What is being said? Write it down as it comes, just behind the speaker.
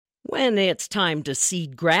When it's time to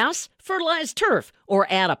seed grass, fertilize turf, or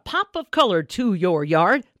add a pop of color to your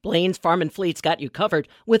yard, Blaine's Farm and Fleet's got you covered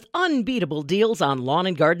with unbeatable deals on lawn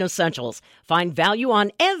and garden essentials. Find value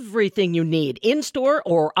on everything you need in-store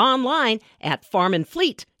or online at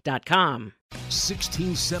farmandfleet.com.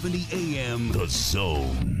 1670 AM, The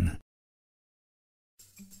Zone.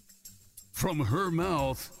 From her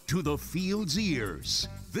mouth to the field's ears,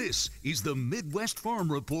 this is the Midwest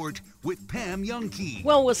Farm Report with Pam Jahnke.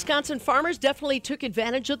 Well, Wisconsin farmers definitely took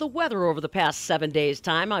advantage of the weather over the past 7 days'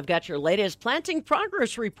 time. I've got your latest planting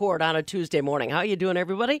progress report on a Tuesday morning. How you doing,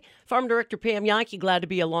 everybody? Farm Director Pam Jahnke, glad to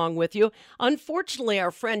be along with you. Unfortunately,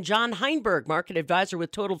 our friend John Heinberg, market advisor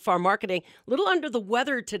with Total Farm Marketing, a little under the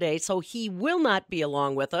weather today, so he will not be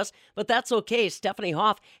along with us, but that's okay. Stephanie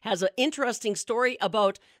Hoff has an interesting story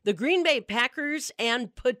about the Green Bay Packers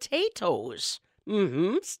and potatoes.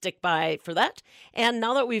 Stick by for that. And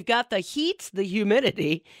now that we've got the heat, the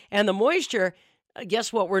humidity, and the moisture,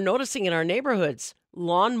 guess what we're noticing in our neighborhoods?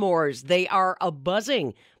 Lawnmowers, they are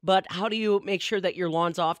a-buzzing. But how do you make sure that your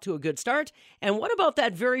lawn's off to a good start? And what about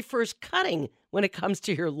that very first cutting when it comes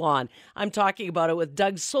to your lawn? I'm talking about it with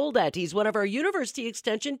Doug Soldat. He's one of our University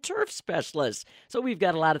Extension turf specialists. So we've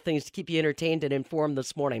got a lot of things to keep you entertained and informed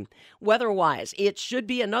this morning. Weather-wise, it should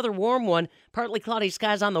be another warm one. Partly cloudy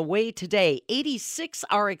skies on the way today. 86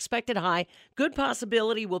 are expected high. Good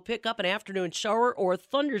possibility we'll pick up an afternoon shower or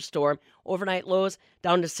thunderstorm. Overnight lows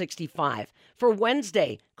down to 65. For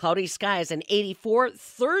Wednesday, cloudy skies and 84.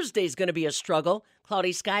 Thursday's going to be a struggle.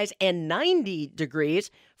 Cloudy skies and 90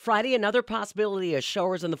 degrees. Friday, another possibility of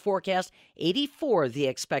showers in the forecast. 84 the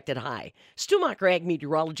expected high. Stu Macher, ag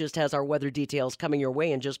meteorologist, has our weather details coming your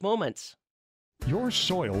way in just moments. Your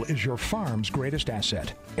soil is your farm's greatest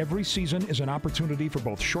asset. Every season is an opportunity for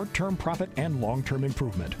both short-term profit and long-term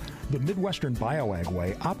improvement. The Midwestern BioAg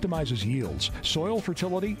Way optimizes yields, soil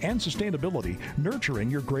fertility, and sustainability, nurturing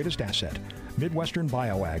your greatest asset. Midwestern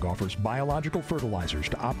BioAg offers biological fertilizers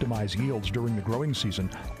to optimize yields during the growing season,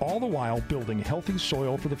 all the while building healthy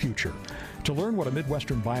soil for the future. To learn what a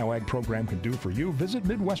Midwestern BioAg program can do for you, visit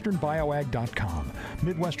MidwesternBioAg.com.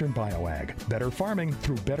 Midwestern BioAg, better farming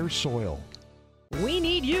through better soil. We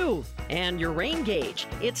need you and your rain gauge.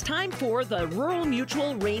 It's time for the Rural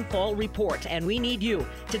Mutual Rainfall Report, and we need you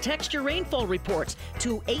to text your rainfall reports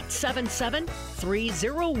to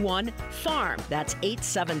 877-301-FARM. That's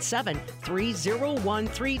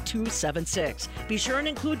 877-301-3276. Be sure and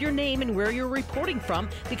include your name and where you're reporting from,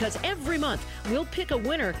 because every month we'll pick a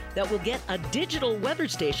winner that will get a digital weather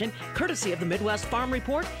station courtesy of the Midwest Farm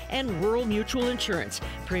Report and Rural Mutual Insurance.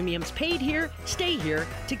 Premiums paid here, stay here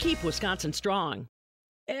to keep Wisconsin strong.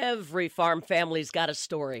 Every farm family's got a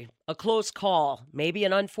story, a close call, maybe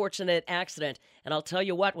an unfortunate accident. And I'll tell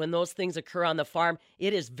you what, when those things occur on the farm,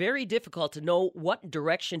 it is very difficult to know what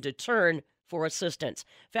direction to turn for assistance.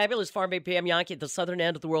 Fabulous Farm Babe Pam Jahnke at the southern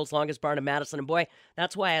end of the world's longest barn in Madison. And boy,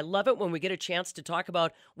 that's why I love it when we get a chance to talk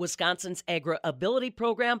about Wisconsin's Agri-Ability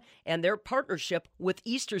Program and their partnership with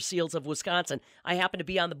Easter Seals of Wisconsin. I happen to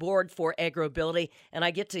be on the board for Agri-Ability, and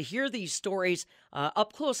I get to hear these stories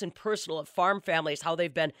up close and personal of farm families, how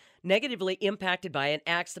they've been negatively impacted by an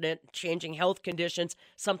accident, changing health conditions,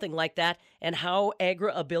 something like that, and how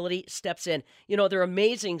Agri-Ability steps in. You know, they're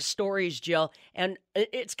amazing stories, Jill, and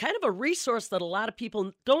it's kind of a resource that a lot of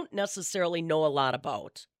people don't necessarily know a lot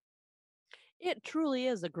about. It truly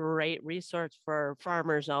is a great resource for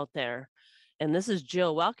farmers out there. And this is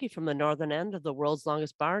Jill Welke from the northern end of the world's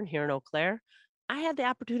longest barn here in Eau Claire. I had the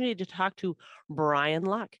opportunity to talk to Brian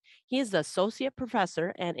Luck. He is the associate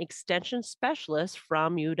professor and extension specialist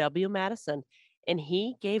from UW-Madison. And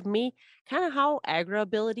he gave me kind of how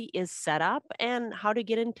Agri-Ability is set up and how to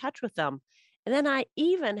get in touch with them. And then I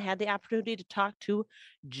even had the opportunity to talk to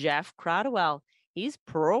Jeff Crodwell. He's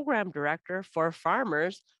program director for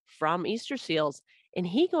farmers from Easter Seals. And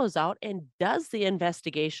he goes out and does the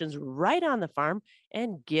investigations right on the farm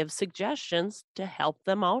and gives suggestions to help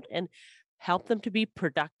them out and help them to be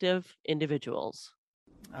productive individuals.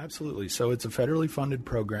 Absolutely. So it's a federally funded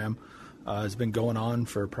program. It's been going on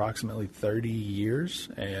for approximately 30 years,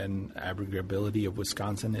 and Agri-Ability of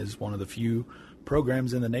Wisconsin is one of the few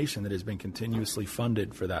programs in the nation that has been continuously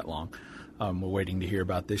funded for that long. We're waiting to hear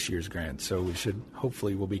about this year's grant, so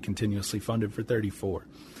we'll be continuously funded for 34.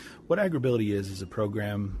 What Agri-Ability is a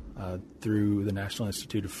program through the National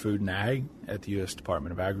Institute of Food and Ag at the U.S.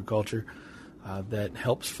 Department of Agriculture that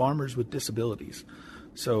helps farmers with disabilities.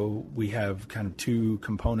 So we have kind of two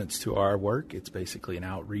components to our work. It's basically an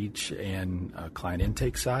outreach and a client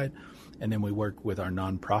intake side. And then we work with our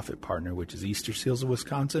nonprofit partner, which is Easter Seals of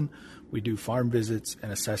Wisconsin. We do farm visits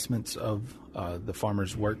and assessments of the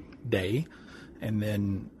farmer's work day. And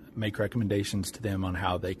then make recommendations to them on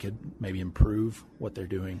how they could maybe improve what they're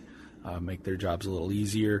doing, make their jobs a little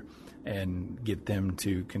easier, and get them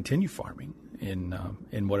to continue farming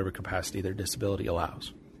in whatever capacity their disability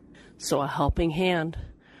allows. So a helping hand.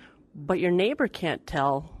 But your neighbor can't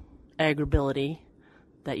tell AgriAbility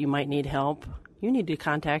that you might need help. You need to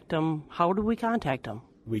contact them. How do we contact them?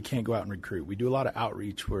 We can't go out and recruit. We do a lot of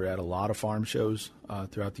outreach. We're at a lot of farm shows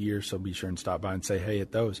throughout the year, so be sure and stop by and say hey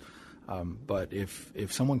at those. But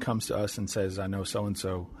if someone comes to us and says, I know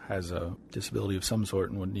so-and-so has a disability of some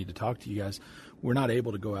sort and would need to talk to you guys, we're not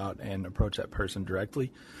able to go out and approach that person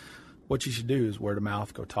directly. What you should do is word of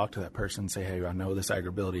mouth, go talk to that person and say, hey, I know this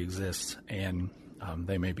AgriAbility exists, and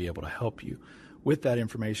they may be able to help you. With that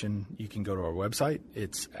information, you can go to our website.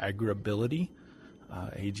 It's AgriAbility,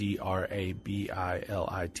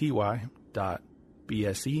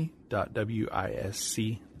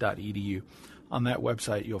 agrability.bse.wisc.edu. On that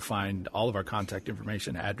website, you'll find all of our contact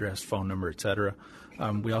information, address, phone number, etc.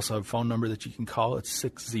 We also have a phone number that you can call. It's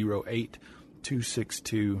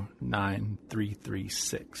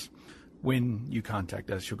 608-262-9336. When you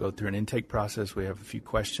contact us, you'll go through an intake process. We have a few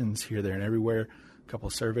questions here, there, and everywhere. A couple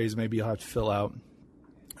of surveys maybe you'll have to fill out.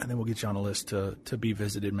 And then we'll get you on a list to be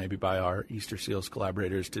visited maybe by our Easter Seals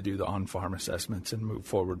collaborators to do the on-farm assessments and move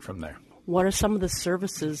forward from there. What are some of the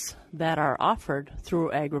services that are offered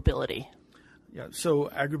through AgriAbility? Yeah,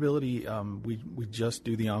 so AgriAbility, we just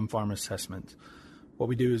do the on-farm assessment. What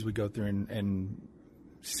we do is we go through and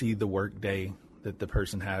see the work day that the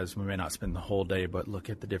person has. We may not spend the whole day, but look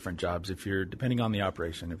at the different jobs. If you're, depending on the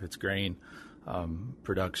operation, if it's grain,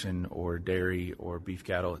 production, or dairy, or beef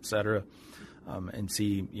cattle, etc., and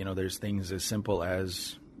see, there's things as simple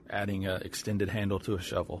as adding an extended handle to a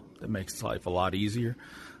shovel that makes life a lot easier.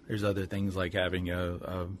 There's other things like having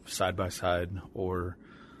a side-by-side or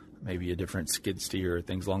maybe a different skid steer or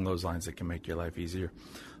things along those lines that can make your life easier.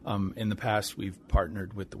 In the past, we've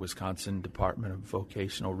partnered with the Wisconsin Department of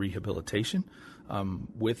Vocational Rehabilitation.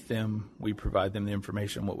 With them, we provide them the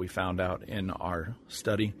information, what we found out in our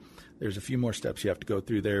study. There's a few more steps you have to go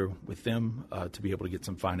through there with them to be able to get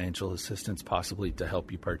some financial assistance, possibly to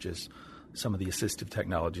help you purchase some of the assistive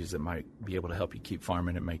technologies that might be able to help you keep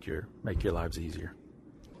farming and make your lives easier.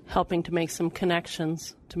 Helping to make some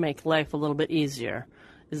connections to make life a little bit easier.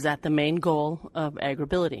 Is that the main goal of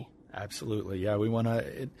AgriAbility? Absolutely, yeah.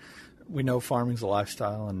 We know farming's a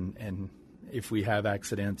lifestyle, and if we have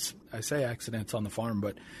accidents, I say accidents on the farm,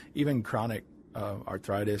 but even chronic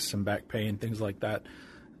arthritis and back pain, things like that,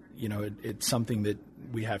 it's something that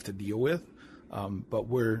we have to deal with, but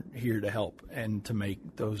we're here to help and to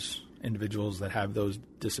make those individuals that have those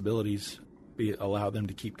disabilities allow them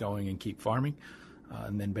to keep going and keep farming,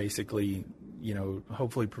 and then basically,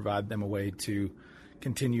 hopefully provide them a way to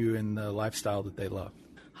continue in the lifestyle that they love.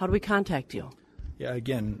 How do we contact you? Yeah,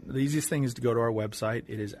 again, the easiest thing is to go to our website.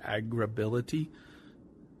 It is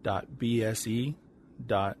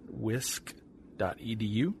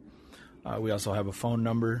agrability.bse.wisc.edu. We also have a phone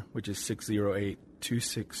number, which is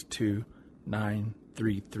 608-262-9336.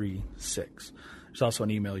 There's also an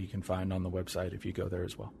email you can find on the website if you go there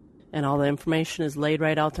as well. And all the information is laid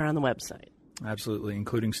right out there on the website. Absolutely,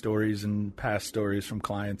 including stories and past stories from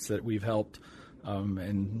clients that we've helped.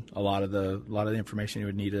 And a lot of the information you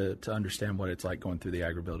would need to understand what it's like going through the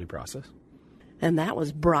AgriAbility process. And that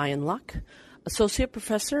was Brian Luck, Associate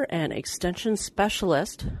Professor and Extension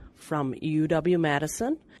Specialist from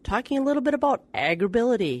UW-Madison, talking a little bit about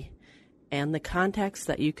AgriAbility and the contacts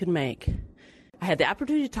that you can make. I had the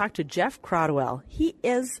opportunity to talk to Jeff Crodwell. He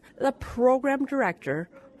is the Program Director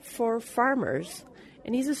for Farmers,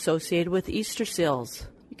 and he's associated with Easter Seals.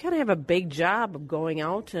 You kind of have a big job of going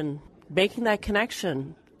out and making that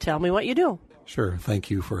connection. Tell me what you do. Sure. Thank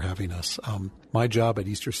you for having us. My job at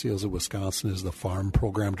Easter Seals of Wisconsin is the Farm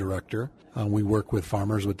Program Director. We work with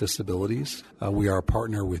farmers with disabilities. We are a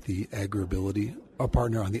partner with the AgriAbility, a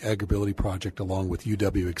partner on the AgriAbility project along with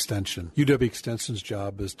UW Extension. UW Extension's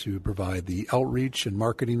job is to provide the outreach and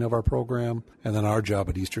marketing of our program, and then our job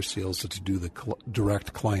at Easter Seals is to do the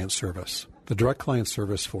direct client service. The direct client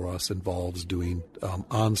service for us involves doing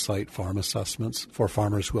on-site farm assessments for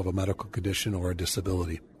farmers who have a medical condition or a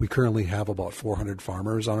disability. We currently have about 400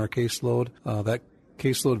 farmers on our caseload. That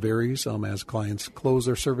caseload varies as clients close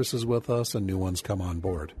their services with us and new ones come on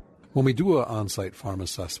board. When we do an on-site farm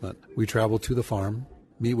assessment, we travel to the farm,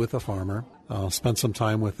 meet with a farmer. spend some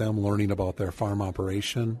time with them learning about their farm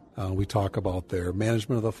operation. We talk about their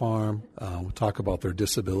management of the farm. We talk about their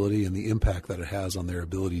disability and the impact that it has on their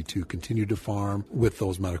ability to continue to farm with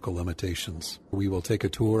those medical limitations. We will take a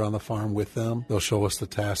tour on the farm with them. They'll show us the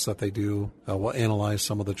tasks that they do. We'll analyze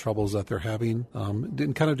some of the troubles that they're having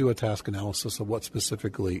and kind of do a task analysis of what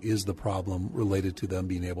specifically is the problem related to them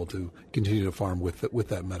being able to continue to farm with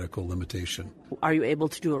that medical limitation. Are you able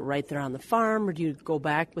to do it right there on the farm, or do you go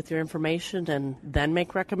back with your information and then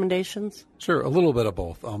make recommendations? Sure, a little bit of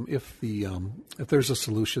both. If there's a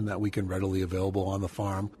solution that we can readily available on the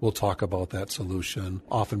farm, we'll talk about that solution.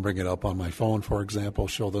 Often bring it up on my phone, for example,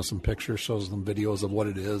 show them some pictures, shows them videos of what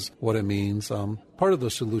it is, what it means. Part of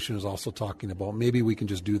the solution is also talking about maybe we can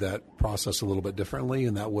just do that process a little bit differently,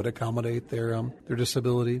 and that would accommodate their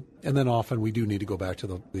disability. And then often we do need to go back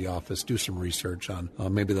to the office, do some research on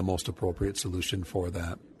maybe the most appropriate solution for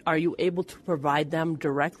that. Are you able to provide them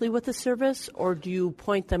directly with the service, or do you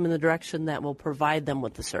point them in the direction that will provide them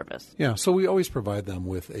with the service? Yeah, so we always provide them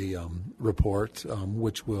with a report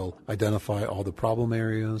which will identify all the problem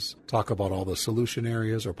areas, talk about all the solution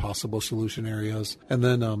areas or possible solution areas, and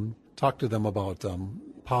then talk to them about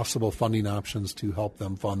possible funding options to help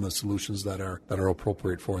them fund the solutions that are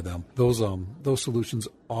appropriate for them. Those solutions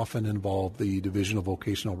often involve the Division of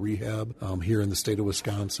Vocational Rehab here in the state of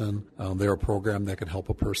Wisconsin. They're a program that can help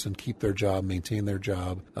a person keep their job, maintain their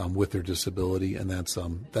job with their disability, and that's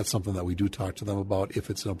something that we do talk to them about if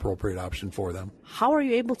it's an appropriate option for them. How are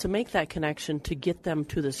you able to make that connection to get them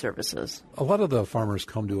to the services? A lot of the farmers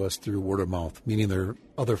come to us through word of mouth, meaning they're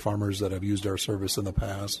other farmers that have used our service in the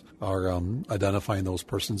past are identifying those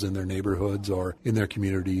persons in their neighborhoods or in their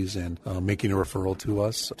communities and making a referral to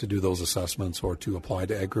us to do those assessments or to apply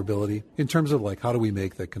to AgriAbility. In terms of how do we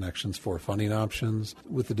make the connections for funding options,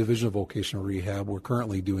 with the Division of Vocational Rehab, we're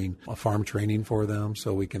currently doing a farm training for them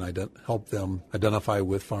so we can help them identify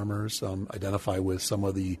with farmers, identify with some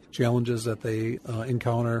of the challenges that they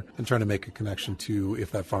encounter, and trying to make a connection to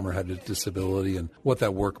if that farmer had a disability and what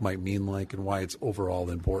that work might mean like and why it's overall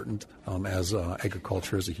important as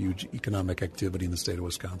agriculture is a huge economic activity in the state of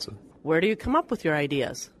Wisconsin. Where do you come up with your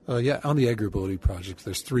ideas? On the AgriAbility project,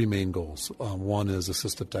 there's three main goals. One is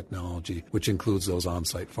assistive technology, which includes those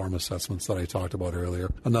on-site farm assessments that I talked about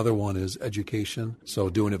earlier. Another one is education, so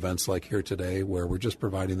doing events like here today where we're just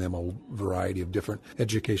providing them a variety of different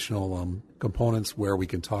educational components where we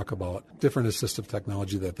can talk about different assistive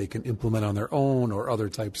technology that they can implement on their own or other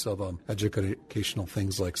types of educational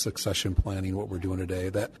things like succession planning, what we're doing today,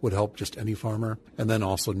 that would help just any farmer. And then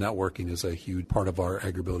also networking is a huge part of our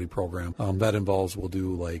AgriAbility program. That involves, we'll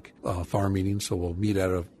do farm meetings, so we'll meet at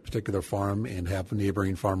a particular farm and have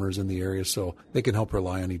neighboring farmers in the area so they can help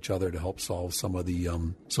rely on each other to help solve some of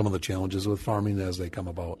the challenges with farming as they come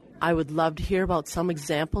about. I would love to hear about some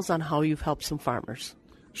examples on how you've helped some farmers.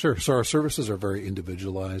 Sure. So our services are very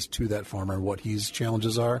individualized to that farmer and what his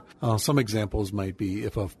challenges are. Some examples might be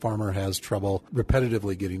if a farmer has trouble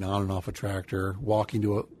repetitively getting on and off a tractor,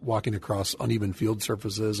 walking across uneven field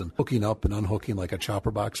surfaces and hooking up and unhooking like a chopper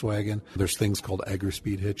box wagon. There's things called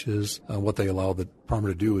AgriSpeed hitches. What they allow the farmer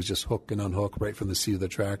to do is just hook and unhook right from the seat of the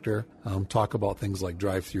tractor. Talk about things like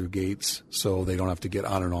drive-through gates so they don't have to get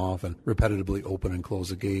on and off and repetitively open and close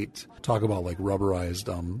a gate. Talk about rubberized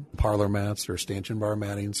parlor mats or stanchion bar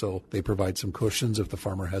matting. So they provide some cushions if the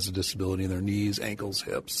farmer has a disability in their knees, ankles,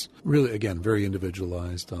 hips. Really, again, very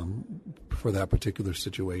individualized for that particular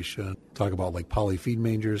situation. Talk about poly feed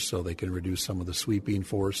mangers so they can reduce some of the sweeping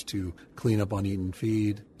force to clean up uneaten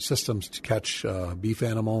feed. Systems to catch beef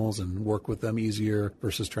animals and work with them easier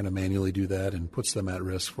versus trying to manually do that and puts them at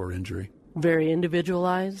risk for injury. Very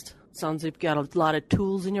individualized. Sounds like you've got a lot of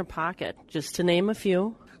tools in your pocket, just to name a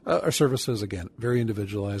few. Our services, again, very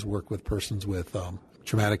individualized, work with persons with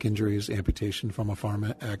traumatic injuries, amputation from a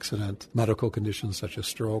farm accident, medical conditions such as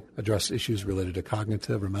stroke, address issues related to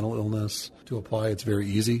cognitive or mental illness. To apply, it's very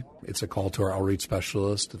easy. It's a call to our outreach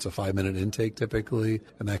specialist. It's a 5-minute intake typically,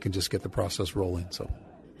 and that can just get the process rolling.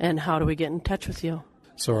 And how do we get in touch with you?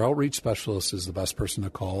 So our outreach specialist is the best person to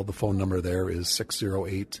call. The phone number there is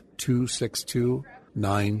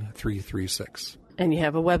 608-262-9336. And you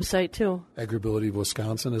have a website, too. AgriAbility of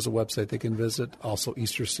Wisconsin is a website they can visit. Also,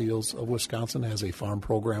 Easter Seals of Wisconsin has a farm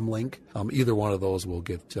program link. Either one of those will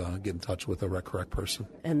get in touch with the correct person.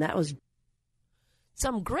 And that was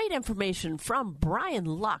some great information from Brian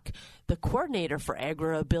Luck, the coordinator for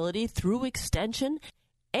AgriAbility through Extension,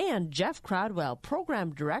 and Jeff Crodwell,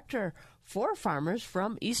 program director for farmers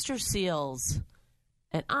from Easter Seals.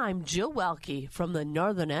 And I'm Jill Welke from the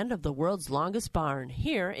northern end of the world's longest barn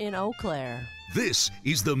here in Eau Claire. This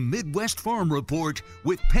is the Midwest Farm Report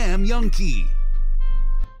with Pam Jahnke.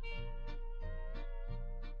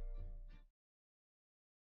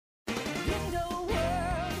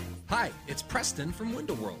 it's Preston from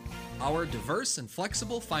Window World. Our diverse and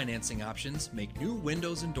flexible financing options make new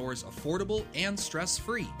windows and doors affordable and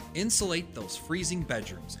stress-free. Insulate those freezing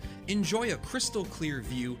bedrooms. Enjoy a crystal clear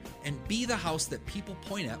view and be the house that people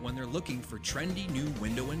point at when they're looking for trendy new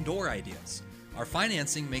window and door ideas. Our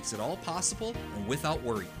financing makes it all possible and without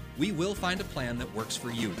worry. We will find a plan that works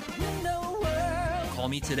for you. Window World. Call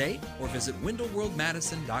me today or visit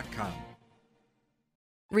windowworldmadison.com.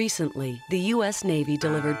 Recently, the U.S. Navy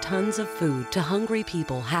delivered tons of food to hungry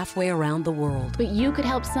people halfway around the world. But you could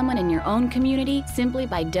help someone in your own community simply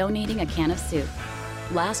by donating a can of soup.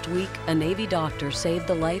 Last week, a Navy doctor saved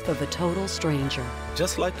the life of a total stranger.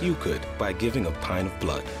 Just like you could by giving a pint of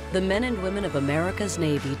blood. The men and women of America's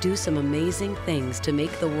Navy do some amazing things to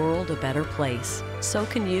make the world a better place. So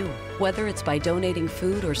can you, whether it's by donating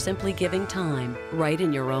food or simply giving time, right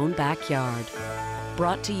in your own backyard.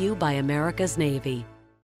 Brought to you by America's Navy.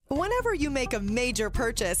 Whenever you make a major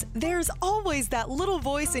purchase, there's always that little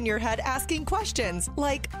voice in your head asking questions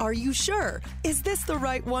like, are you sure? Is this the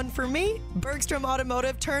right one for me? Bergstrom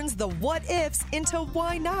Automotive turns the what ifs into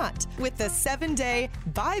why not with the 7-day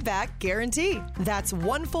buyback guarantee. That's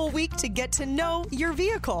 1 full week to get to know your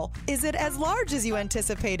vehicle. Is it as large as you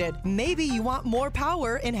anticipated? Maybe you want more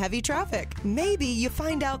power in heavy traffic. Maybe you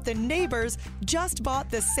find out the neighbors just bought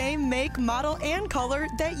the same make, model, and color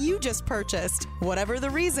that you just purchased. Whatever the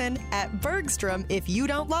reason, at Bergstrom, if you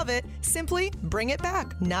don't love it, simply bring it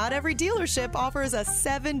back. Not every dealership offers a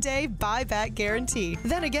 7-day buyback guarantee.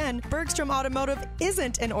 Then again, Bergstrom Automotive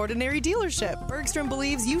isn't an ordinary dealership. Bergstrom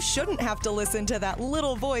believes you shouldn't have to listen to that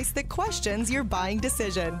little voice that questions your buying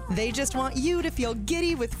decision. They just want you to feel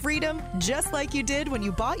giddy with freedom, just like you did when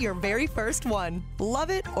you bought your very first one. Love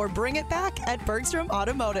it or bring it back at Bergstrom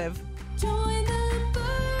Automotive. Join the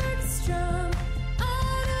Bergstrom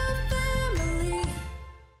Auto family.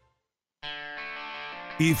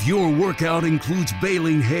 If your workout includes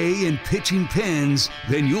baling hay and pitching pens,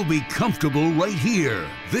 then you'll be comfortable right here.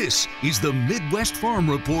 This is the Midwest Farm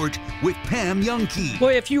Report with Pam Jahnke.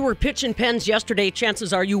 Boy, if you were pitching pens yesterday,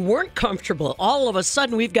 chances are you weren't comfortable. All of a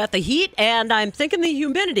sudden, we've got the heat, and I'm thinking the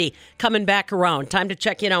humidity coming back around. Time to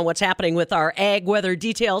check in on what's happening with our ag weather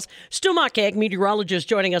details. Stu Mock, ag meteorologist,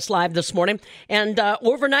 joining us live this morning. And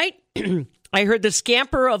overnight, I heard the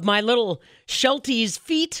scamper of my little Shelties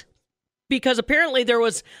feet, because apparently there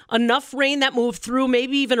was enough rain that moved through,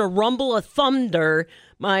 maybe even a rumble of thunder.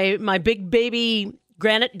 My big baby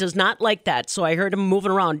Granite does not like that, so I heard him moving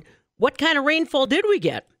around. What kind of rainfall did we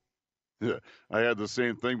get? Yeah, I had the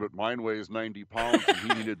same thing, but mine weighs 90 pounds, and he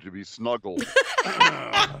needed to be snuggled.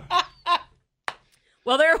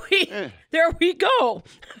 Well, there we go,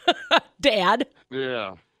 Dad.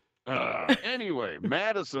 Yeah. Anyway,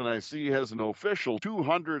 Madison, I see, has an official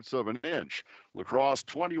 200ths of an inch. La Crosse,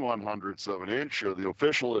 2100ths of an inch. The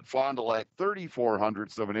official at Fond du Lac,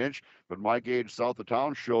 3400ths of an inch. But my gauge south of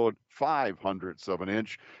town showed 500ths of an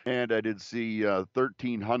inch. And I did see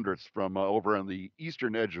 1300ths from over on the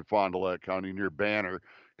eastern edge of Fond du Lac County near Banner.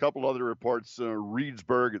 Couple other reports,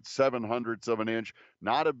 Reedsburg at 700ths of an inch.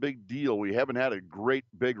 Not a big deal. We haven't had a great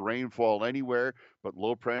big rainfall anywhere, but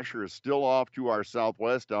low pressure is still off to our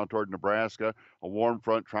southwest down toward Nebraska. A warm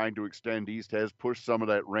front trying to extend east has pushed some of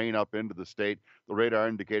that rain up into the state. The radar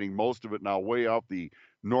indicating most of it now way off the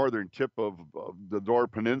northern tip of the Door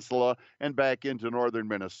Peninsula and back into northern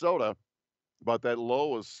Minnesota. But that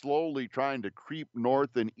low is slowly trying to creep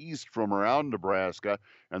north and east from around Nebraska,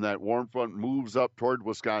 and that warm front moves up toward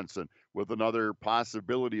Wisconsin with another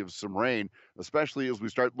possibility of some rain, especially as we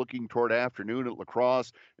start looking toward afternoon at La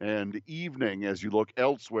Crosse and evening as you look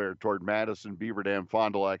elsewhere toward Madison, Beaver Dam,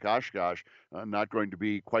 Fond du Lac, Oshkosh. Not going to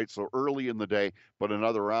be quite so early in the day, but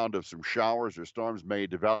another round of some showers or storms may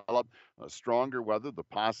develop. Stronger weather, the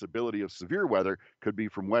possibility of severe weather could be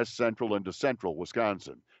from west central into central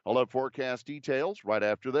Wisconsin. I'll have forecast details right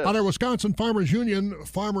after this. On our Wisconsin Farmers Union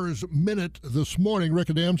Farmers Minute this morning, Rick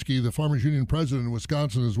Adamski, the Farmers Union president in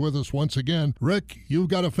Wisconsin, is with us once again. Rick, you've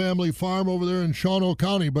got a family farm over there in Shawano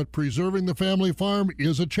County, but preserving the family farm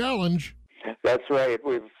is a challenge. That's right.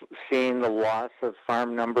 We've seen the loss of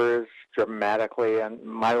farm numbers dramatically in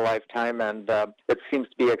my lifetime, and it seems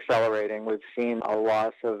to be accelerating. We've seen a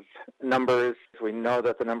loss of numbers. We know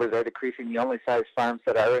that the numbers are decreasing. The only size farms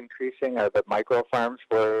that are increasing are the micro farms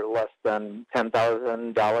for less than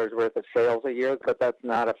 $10,000 worth of sales a year, but that's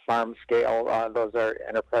not a farm scale. Those are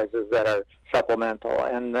enterprises that are supplemental.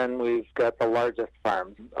 And then we've got the largest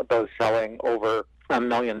farms, those selling over $1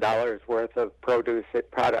 million worth of produce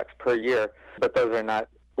products per year, but those are not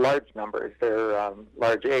large numbers. They're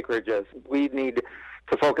large acreages. We need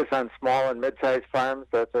to focus on small and mid-sized farms.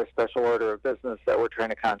 That's our special order of business that we're trying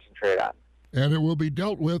to concentrate on. and it will be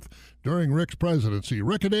dealt with during Rick's presidency.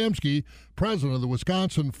 Rick Adamski, president of the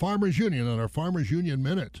Wisconsin Farmers Union, on our Farmers Union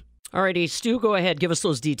Minute. All righty, Stu, go ahead. Give us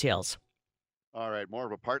those details. All right, more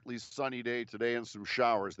of a partly sunny day today and some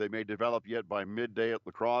showers. They may develop yet by midday at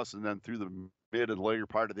La Crosse and then through the mid and later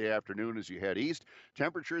part of the afternoon as you head east.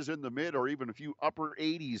 Temperatures in the mid or even a few upper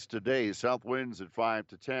 80s today. South winds at 5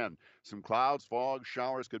 to 10. Some clouds, fog,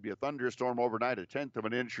 showers. Could be a thunderstorm overnight, a tenth of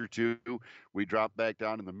an inch or two. We drop back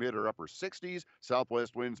down in the mid or upper 60s.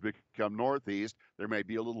 Southwest winds become northeast. There may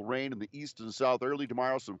be a little rain in the east and south early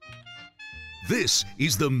tomorrow. This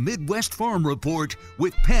is the Midwest Farm Report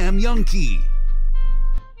with Pam Jahnke.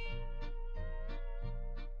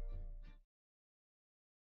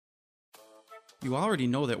 You already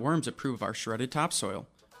know that worms approve of our shredded topsoil,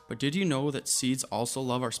 but did you know that seeds also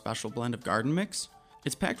love our special blend of garden mix?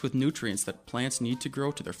 It's packed with nutrients that plants need to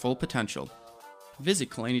grow to their full potential. Visit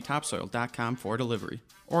KalaniTopsoil.com for delivery,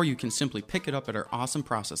 or you can simply pick it up at our awesome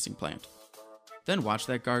processing plant. Then watch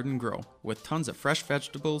that garden grow with tons of fresh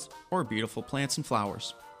vegetables or beautiful plants and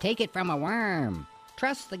flowers. Take it from a worm.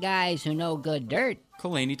 Trust the guys who know good dirt.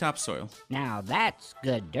 Kalani Topsoil. Now that's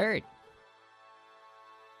good dirt.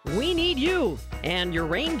 We need you and your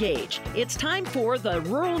rain gauge. It's time for the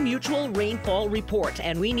Rural Mutual Rainfall Report,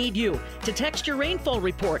 and we need you to text your rainfall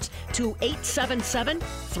reports to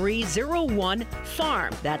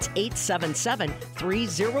 877-301-FARM. That's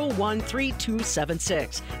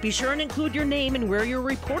 877-301-3276. Be sure and include your name and where you're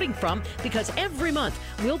reporting from, because every month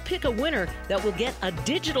we'll pick a winner that will get a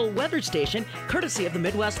digital weather station courtesy of the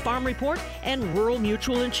Midwest Farm Report and Rural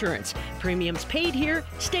Mutual Insurance. Premiums paid here,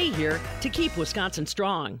 stay here to keep Wisconsin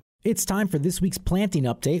strong. It's time for this week's planting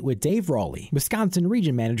update with Dave Rowley, Wisconsin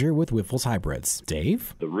Region Manager with Wyffels Hybrids.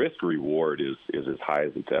 Dave? The risk reward is as high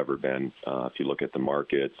as it's ever been if you look at the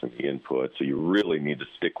markets and the inputs. So you really need to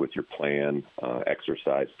stick with your plan,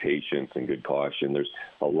 exercise patience and good caution. There's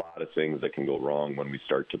a lot of things that can go wrong when we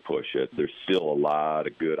start to push it. There's still a lot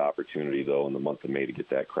of good opportunity, though, in the month of May to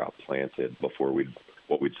get that crop planted before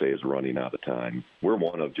what we'd say is running out of time. We're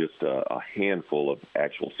one of just a handful of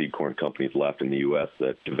actual seed corn companies left in the U.S.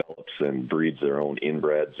 that develops and breeds their own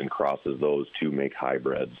inbreds and crosses those to make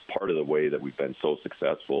hybrids. Part of the way that we've been so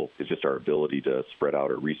successful is just our ability to spread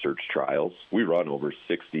out our research trials. We run over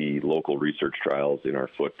 60 local research trials in our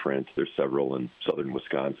footprint. There's several in southern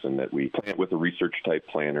Wisconsin that we plant with a research type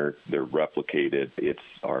planter. They're replicated. It's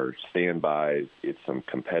our standbys. It's some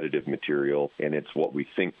competitive material, and it's what we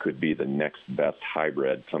think could be the next best hybrid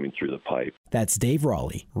coming through the pipe. That's Dave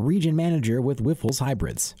Rowley, Region Manager with Wyffels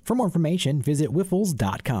Hybrids. For more information, visit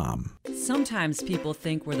Wyffels.com. Sometimes people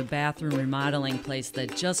think we're the bathroom remodeling place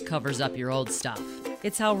that just covers up your old stuff.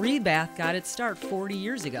 It's how Rebath got its start 40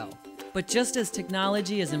 years ago. But just as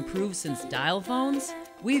technology has improved since dial phones,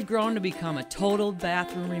 we've grown to become a total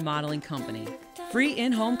bathroom remodeling company. Free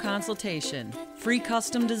in-home consultation, free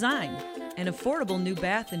custom design, an affordable new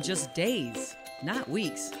bath in just days, not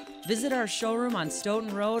weeks. Visit our showroom on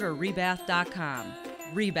Stoughton Road or rebath.com.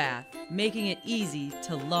 Rebath, making it easy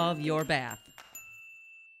to love your bath.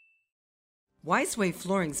 Wiseway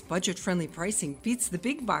Flooring's budget-friendly pricing beats the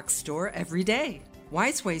big box store every day.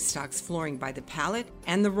 Wiseway stocks flooring by the pallet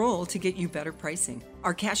and the roll to get you better pricing.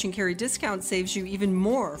 Our cash and carry discount saves you even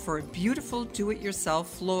more for a beautiful do-it-yourself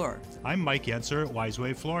floor. I'm Mike Yenser at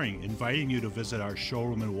Wiseway Flooring, inviting you to visit our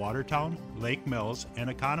showroom in Watertown, Lake Mills, and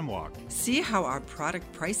Economwalk. See how our product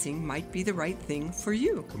pricing might be the right thing for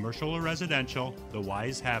you. Commercial or residential, the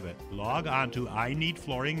Wise have it. Log on to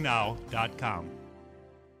ineedflooringnow.com.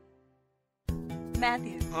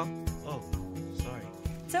 Matthew. Huh? Oh, sorry.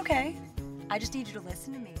 It's okay. I just need you to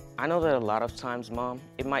listen to me. I know that a lot of times, Mom,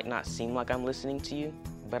 it might not seem like I'm listening to you,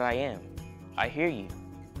 but I am. I hear you.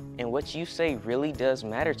 And what you say really does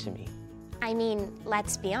matter to me. I mean,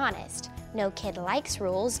 let's be honest. No kid likes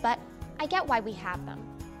rules, but I get why we have them.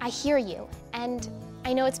 I hear you, and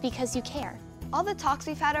I know it's because you care. All the talks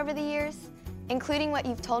we've had over the years, including what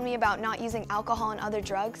you've told me about not using alcohol and other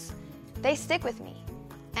drugs, they stick with me.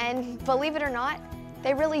 And believe it or not,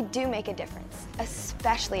 they really do make a difference,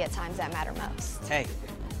 especially at times that matter most. Hey,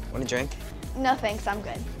 want a drink? No thanks, I'm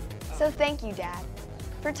good. So thank you, Dad,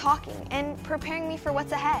 for talking and preparing me for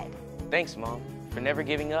what's ahead. Thanks, Mom, for never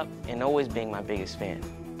giving up and always being my biggest fan.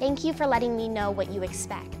 Thank you for letting me know what you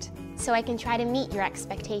expect, so I can try to meet your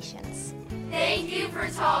expectations. Thank you for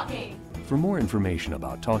talking. For more information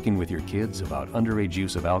about talking with your kids about underage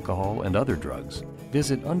use of alcohol and other drugs,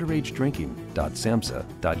 visit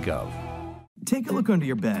underagedrinking.samhsa.gov. Take a look under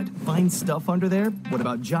your bed. Find stuff under there? What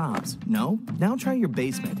about jobs? No? Now try your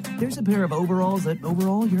basement. There's a pair of overalls that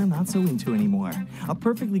overall you're not so into anymore. A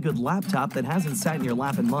perfectly good laptop that hasn't sat in your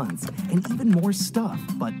lap in months. And even more stuff,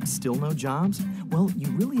 but still no jobs? Well, you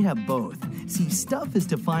really have both. See, stuff is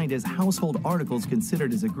defined as household articles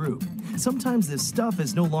considered as a group. Sometimes this stuff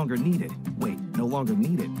is no longer needed. Wait, no longer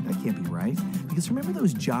needed? That can't be right. Because remember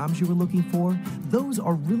those jobs you were looking for? Those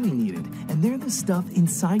are really needed, and they're the stuff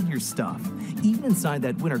inside your stuff. Even inside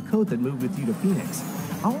that winter coat that moved with you to Phoenix.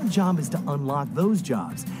 Our job is to unlock those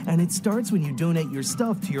jobs, and it starts when you donate your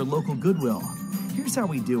stuff to your local Goodwill. Here's how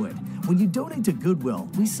we do it. When you donate to Goodwill,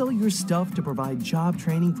 we sell your stuff to provide job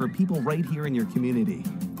training for people right here in your community.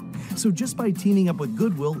 So just by teaming up with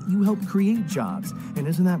Goodwill, you help create jobs. And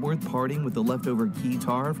isn't that worth parting with the leftover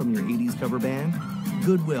guitar from your 80s cover band?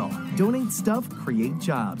 Goodwill. Donate stuff, create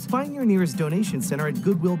jobs. Find your nearest donation center at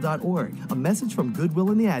goodwill.org. A message from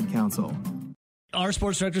Goodwill and the Ad Council. Our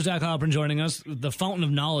sports director, Zach Halpern, joining us, the fountain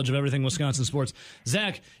of knowledge of everything Wisconsin sports.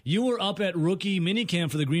 Zach, you were up at rookie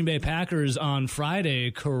minicamp for the Green Bay Packers on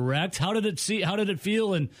Friday, correct? How did it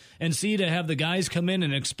feel and see to have the guys come in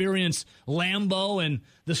and experience Lambeau and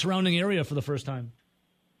the surrounding area for the first time?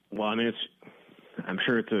 Well, I mean, I'm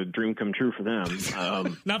sure it's a dream come true for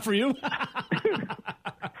them. Not for you?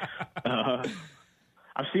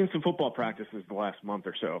 I've seen some football practices the last month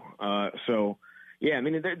or so. So, yeah, I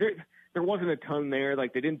mean, there wasn't a ton there.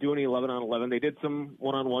 Like, they didn't do any 11-on-11. They did some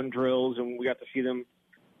one-on-one drills, and we got to see them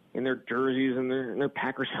in their jerseys and their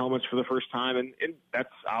Packers helmets for the first time. And that's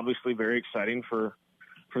obviously very exciting for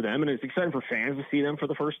them, and it's exciting for fans to see them for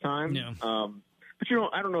the first time. Yeah. But,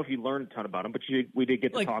 I don't know if you learned a ton about them, but we did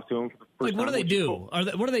get to talk to them for the first time. What do they do? Cool.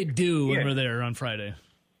 What do they do when we're there on Friday?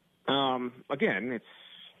 Again,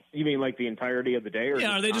 you mean like the entirety of the day? Or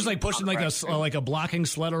yeah, are they just like pushing like a blocking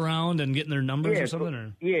sled around and getting their numbers or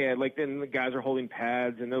something? Like then the guys are holding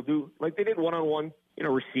pads and they'll do like they did one-on-one,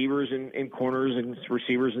 receivers in corners and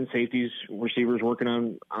receivers and safeties, receivers working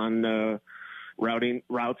on routing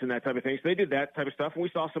routes and that type of thing. So they did that type of stuff, and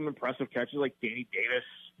we saw some impressive catches like Danny Davis,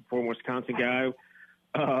 former Wisconsin guy,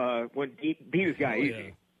 beat his guy easy. Yeah.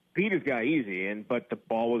 Beat his guy easy, but the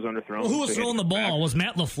ball was underthrown. Well, who was throwing the ball? Was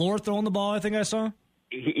Matt LaFleur throwing the ball? I think I saw.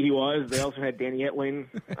 He was. They also had Danny Etling,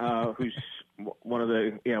 who's one of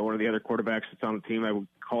the other quarterbacks that's on the team. I would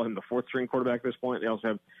call him the fourth string quarterback at this point. They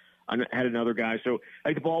also had another guy. So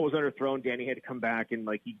the ball was underthrown. Danny had to come back and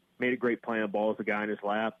he made a great play on the ball with the guy in his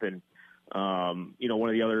lap. And one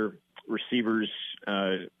of the other receivers,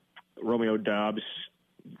 Romeo Dobbs,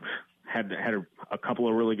 had a couple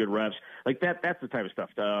of really good reps. Like that. That's the type of stuff.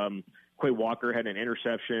 Quay Walker had an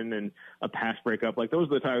interception and a pass breakup. Like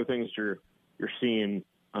those are the type of things you're seeing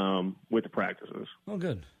with the practices. Oh,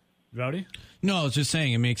 good. Rowdy? No, I was just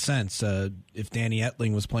saying it makes sense. If Danny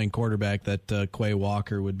Etling was playing quarterback, that Quay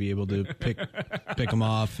Walker would be able to pick him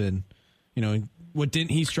off. And,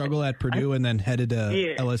 didn't he struggle at Purdue and then headed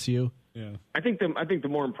to LSU? Yeah. I think the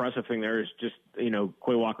more impressive thing there is just,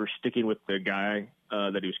 Quay Walker sticking with the guy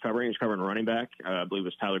that he was covering. He was covering a running back. I believe it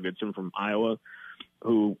was Tyler Goodson from Iowa,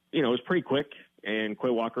 who, was pretty quick. And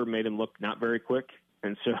Quay Walker made him look not very quick.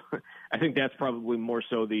 And so I think that's probably more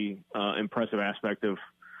so the impressive aspect of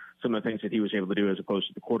some of the things that he was able to do as opposed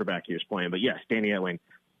to the quarterback he was playing. But, yes, Danny Etling,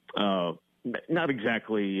 not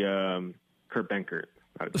exactly Kurt Benkert.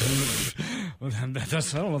 I don't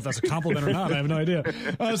know if that's a compliment or not. I have no idea.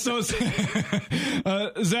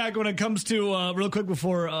 Zach, when it comes to real quick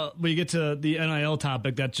before we get to the NIL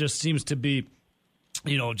topic, that just seems to be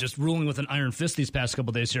just ruling with an iron fist these past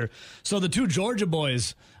couple days here. So the two Georgia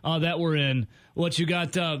boys that were in, what you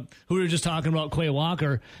got, who we were just talking about, Quay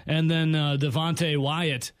Walker, and then Devontae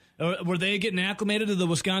Wyatt. Were they getting acclimated to the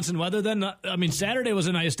Wisconsin weather then? I mean, Saturday was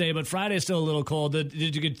a nice day, but Friday's still a little cold. Could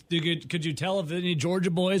you tell if any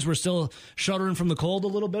Georgia boys were still shuddering from the cold a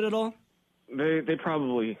little bit at all? They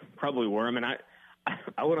probably were. I mean,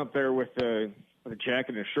 I went up there with a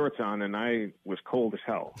jacket and shorts on, and I was cold as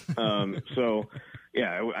hell. So,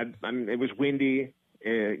 yeah, it was windy.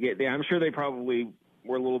 I'm sure they probably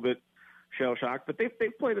were a little bit shell-shocked, but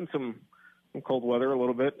they've played in some cold weather a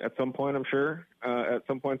little bit at some point, I'm sure, at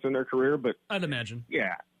some points in their career. But I'd imagine.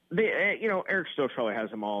 Yeah. Eric Stokes probably has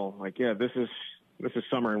them all like, yeah, this is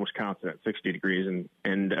summer in Wisconsin at 60 degrees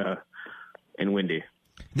and windy.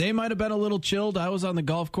 They might have been a little chilled. I was on the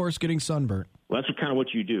golf course getting sunburnt. Well, that's kind of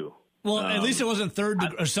what you do. Well, at least it wasn't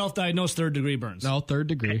self-diagnosed third-degree burns. No, third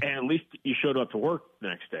degree. And at least you showed up to work the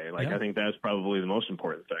next day. I think that's probably the most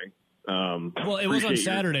important thing. Well, it was on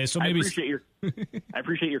Saturday, so maybe I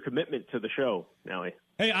appreciate your commitment to the show, Nelly.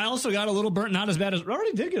 Hey, I also got a little burnt, not as bad as... I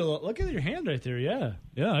already did get a little... Look at your hand right there, yeah.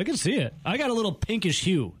 Yeah, I can see it. I got a little pinkish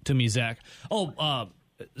hue to me, Zach. Oh,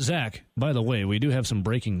 Zach, by the way, we do have some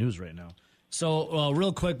breaking news right now. So,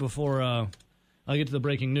 real quick before I get to the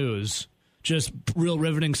breaking news, just real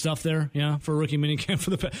riveting stuff there, yeah, for rookie minicamp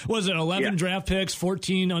for the... Was it 11 draft picks,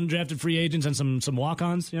 14 undrafted free agents, and some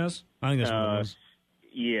walk-ons, yes? I think that's what it was.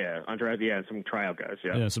 Yeah, undrafted, and some tryout guys,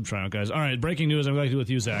 yeah. Yeah, some tryout guys. All right, breaking news, I'm going to do with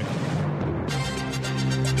you, Zach.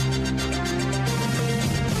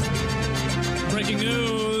 Breaking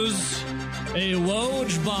news, a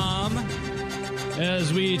Woj bomb.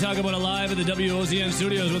 As we talk about it live at the WOZN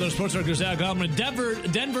studios with our sports director, Zach Gottman.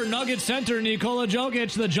 Denver Nuggets center Nikola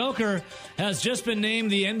Jokic, the Joker, has just been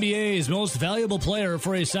named the NBA's most valuable player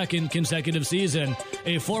for a second consecutive season.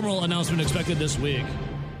 A formal announcement expected this week.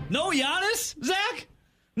 No Giannis, Zach?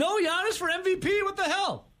 No Giannis for MVP? What the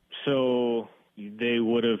hell? So they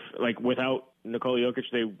would have, without Nikola Jokic,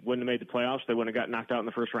 they wouldn't have made the playoffs? They wouldn't have got knocked out in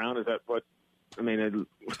the first round? Is that what... I mean...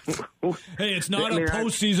 Hey, it's not a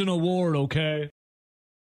postseason award, okay?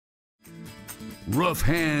 Rough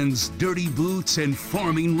hands, dirty boots, and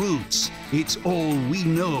farming roots. It's all we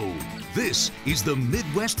know. This is the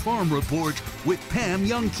Midwest Farm Report with Pam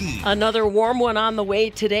Youngkey. Another warm one on the way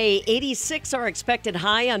today. 86 are expected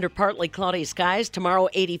high under partly cloudy skies. Tomorrow,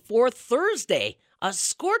 84. Thursday, a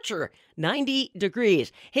scorcher, 90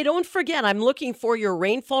 degrees. Hey, don't forget, I'm looking for your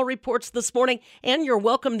rainfall reports this morning, and you're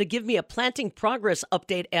welcome to give me a planting progress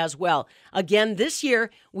update as well. Again, this year,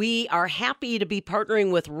 we are happy to be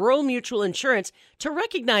partnering with Rural Mutual Insurance to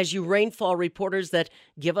recognize you rainfall reporters that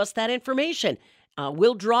give us that information.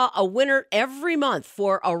 We'll draw a winner every month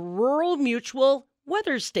for a Rural Mutual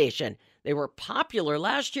weather station. They were popular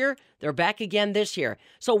last year. They're back again this year.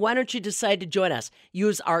 So why don't you decide to join us?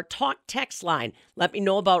 Use our talk text line. Let me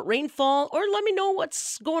know about rainfall, or let me know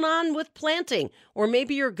what's going on with planting, or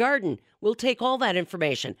maybe your garden. We'll take all that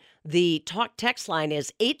information. The talk text line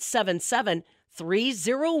is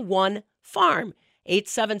 877-301-FARM.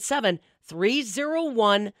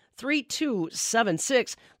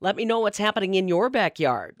 877-301-3276. Let me know what's happening in your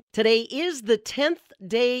backyard. Today is the 10th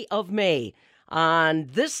day of May. On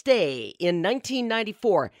this day in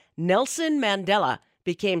 1994, Nelson Mandela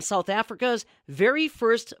became South Africa's very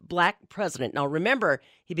first black president. Now remember,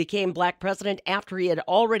 he became black president after he had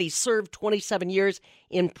already served 27 years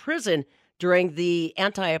in prison during the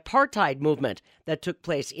anti-apartheid movement that took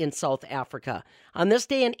place in South Africa. On this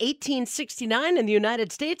day in 1869 in the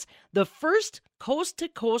United States, the first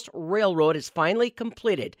coast-to-coast railroad is finally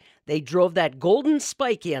completed. They drove that golden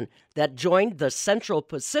spike in that joined the Central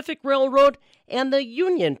Pacific Railroad and the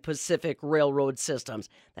Union Pacific Railroad systems.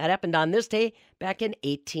 That happened on this day back in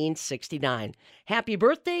 1869. Happy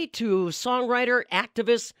birthday to songwriter,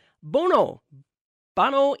 activist Bono.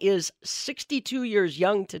 Bono is 62 years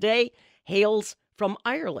young today, hails from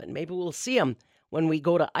Ireland. Maybe we'll see him when we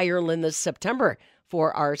go to Ireland this September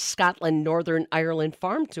for our Scotland Northern Ireland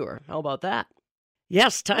farm tour. How about that?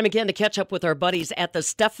 Yes, time again to catch up with our buddies at the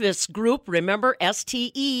Steffes Group. Remember,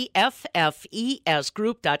 STEFFES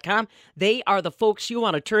Group.com. They are the folks you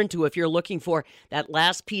want to turn to if you're looking for that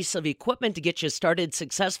last piece of equipment to get you started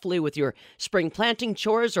successfully with your spring planting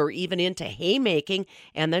chores or even into haymaking.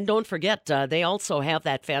 And then don't forget, they also have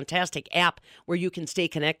that fantastic app where you can stay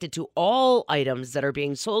connected to all items that are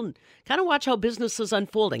being sold and kind of watch how business is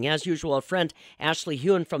unfolding. As usual, our friend Ashley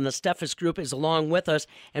Hewen from the Steffes Group is along with us.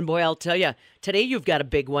 And boy, I'll tell you, today you've got a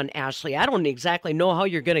big one, Ashley. I don't exactly know how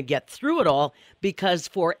you're going to get through it all, because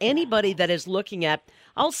for anybody that is looking at,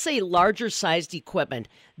 I'll say, larger sized equipment,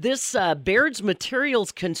 this Baird's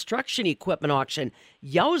Materials construction equipment auction,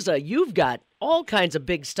 yowza, you've got all kinds of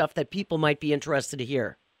big stuff that people might be interested to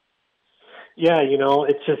hear. Yeah,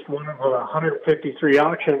 it's just one of the 153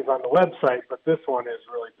 auctions on the website, but this one is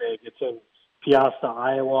really big. It's in Peosta,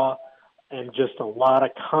 Iowa. And just a lot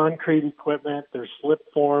of concrete equipment. There's slip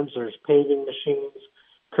forms, there's paving machines,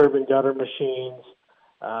 curb and gutter machines,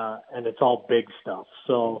 and it's all big stuff.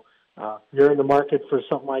 So if you're in the market for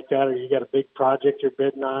something like that, or you got a big project you're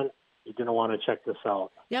bidding on, you're going to want to check this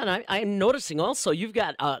out. Yeah, and I'm noticing also you've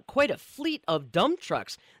got quite a fleet of dump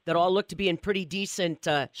trucks that all look to be in pretty decent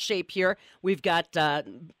shape here. We've got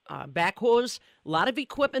backhoes, a lot of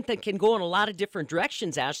equipment that can go in a lot of different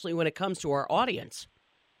directions, Ashley, when it comes to our audience.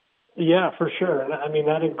 Yeah, for sure. And I mean,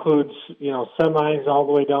 that includes, semis all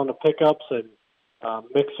the way down to pickups and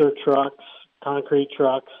mixer trucks, concrete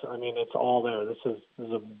trucks. I mean, it's all there. This is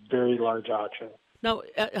a very large auction. Now,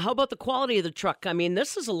 how about the quality of the truck? I mean,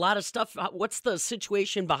 this is a lot of stuff. What's the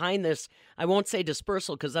situation behind this? I won't say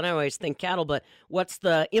dispersal because then I always think cattle, but what's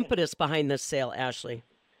the impetus behind this sale, Ashley?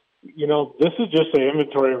 This is just an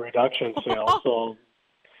inventory reduction sale, so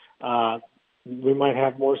we might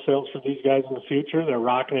have more sales for these guys in the future. They're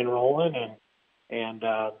rocking and rolling, and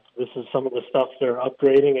this is some of the stuff they're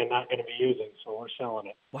upgrading and not going to be using, so we're selling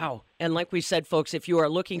it. Wow. And like we said, folks, if you are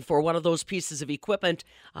looking for one of those pieces of equipment,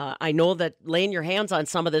 I know that laying your hands on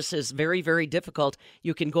some of this is very, very difficult.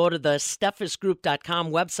 You can go to the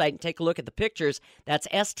steffesgroup.com website and take a look at the pictures. That's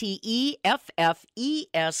STEFFES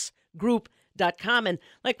group.com. And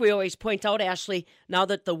like we always point out, Ashley, now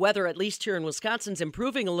that the weather, at least here in Wisconsin, is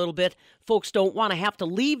improving a little bit, folks don't want to have to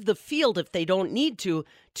leave the field if they don't need to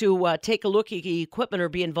take a look at the equipment or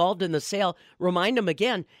be involved in the sale. Remind them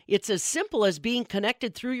again, it's as simple as being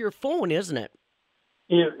connected through your phone, isn't it?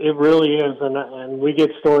 It really is, and we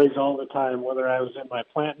get stories all the time, whether I was in my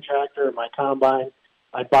planting tractor or my combine.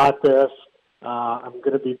 I bought this. I'm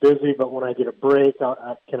going to be busy, but when I get a break,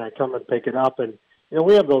 can I come and pick it up? And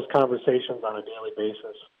we have those conversations on a daily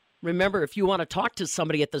basis. Remember, if you want to talk to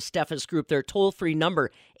somebody at the Steffes Group, their toll-free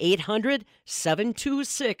number,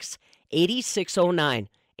 800-726-8609.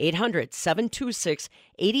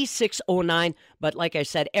 800-726-8609. But like I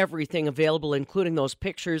said, everything available, including those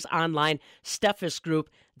pictures online,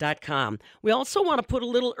 steffesgroup.com. We also want to put a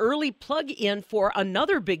little early plug in for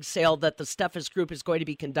another big sale that the Steffes Group is going to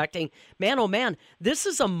be conducting. Man, oh man, this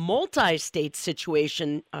is a multi-state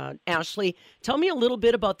situation, Ashley. Tell me a little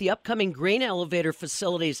bit about the upcoming grain elevator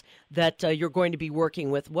facilities that you're going to be working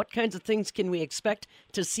with. What kinds of things can we expect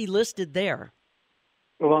to see listed there?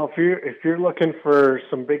 Well, if you're looking for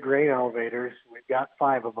some big grain elevators, we've got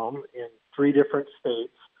 5 of them in 3 different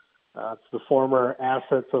states. It's the former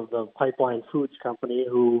assets of the Pipeline Foods Company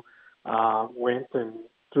who went and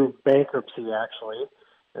through bankruptcy, actually.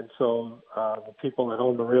 And so the people that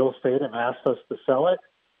own the real estate have asked us to sell it.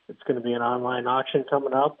 It's going to be an online auction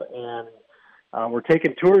coming up, and we're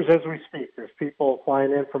taking tours as we speak. There's people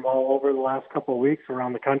flying in from all over the last couple of weeks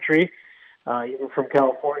around the country. Even from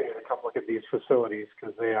California, to come look at these facilities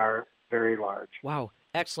because they are very large. Wow.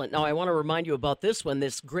 Excellent. Now, I want to remind you about this one,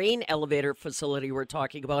 this grain elevator facility we're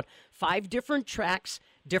talking about. 5 different tracks,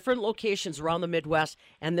 different locations around the Midwest,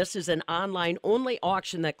 and this is an online-only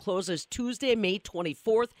auction that closes Tuesday, May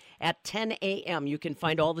 24th at 10 a.m. You can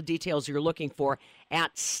find all the details you're looking for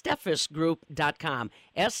at steffesgroup.com,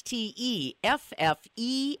 STEFFES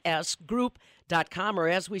group.com, or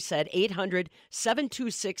as we said,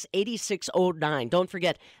 800-726-8609. Don't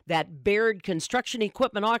forget that Baird Construction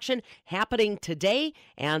Equipment Auction happening today,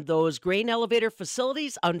 and those grain elevator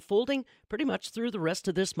facilities unfolding pretty much through the rest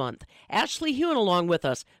of this month. Ashley Hewen along with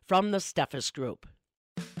us from the Steffes Group.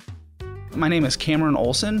 My name is Cameron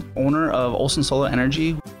Olson, owner of Olson Solar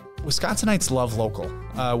Energy. Wisconsinites love local.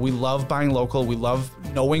 We love buying local. We love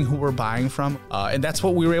knowing who we're buying from. And that's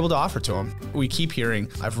what we were able to offer to them. We keep hearing,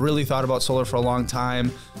 I've really thought about solar for a long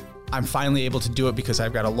time. I'm finally able to do it because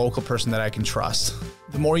I've got a local person that I can trust.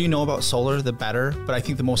 The more you know about solar, the better. But I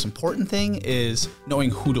think the most important thing is knowing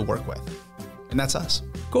who to work with. And that's us.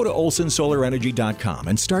 Go to olsonsolarenergy.com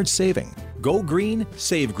and start saving. Go green,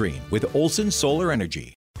 save green with Olson Solar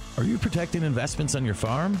Energy. Are you protecting investments on your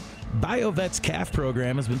farm? BioVet's calf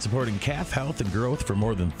program has been supporting calf health and growth for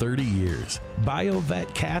more than 30 years.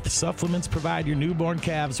 BioVet calf supplements provide your newborn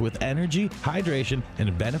calves with energy, hydration,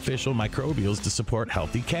 and beneficial microbials to support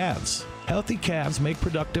healthy calves. Healthy calves make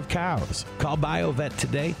productive cows. Call BioVet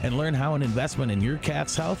today and learn how an investment in your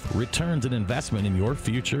calf's health returns an investment in your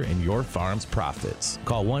future and your farm's profits.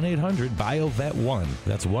 Call 1-800-BioVet-1.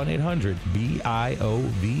 That's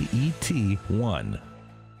 1-800-BIOVET-1.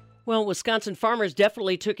 Well, Wisconsin farmers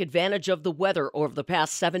definitely took advantage of the weather over the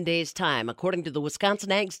past 7 days' time. According to the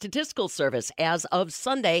Wisconsin Ag Statistical Service, as of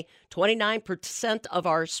Sunday, 29% of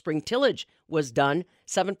our spring tillage was done,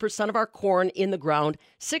 7% of our corn in the ground,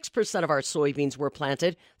 6% of our soybeans were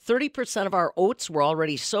planted, 30% of our oats were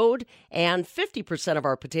already sowed, and 50% of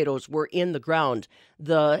our potatoes were in the ground.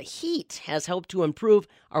 The heat has helped to improve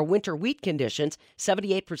our winter wheat conditions.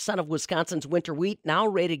 78% of Wisconsin's winter wheat now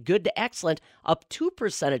rated good to excellent, up 2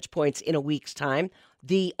 percentage points in a week's time.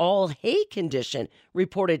 The all-hay condition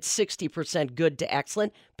reported 60% good to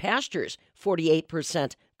excellent. Pastures,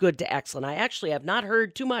 48% good to excellent. I actually have not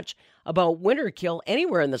heard too much about winter kill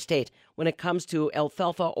anywhere in the state when it comes to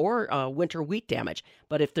alfalfa or winter wheat damage.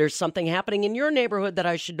 But if there's something happening in your neighborhood that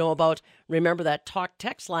I should know about, remember that talk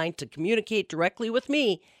text line to communicate directly with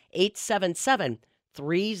me,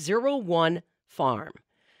 877-301-FARM.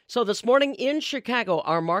 So this morning in Chicago,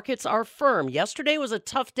 our markets are firm. Yesterday was a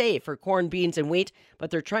tough day for corn, beans, and wheat,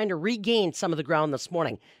 but they're trying to regain some of the ground this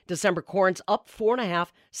morning. December corn's up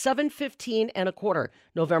 4.5, $7.15 1/4.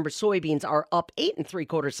 November soybeans are up 8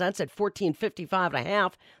 3/4 cents at $14.55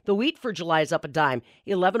 1/2. The wheat for July is up a dime,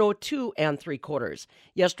 $11.02 3/4.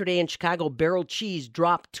 Yesterday in Chicago, barrel cheese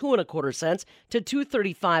dropped 2 1/4 cents to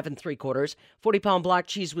 $2.35 3/4. 40-pound block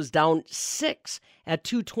cheese was down 6 at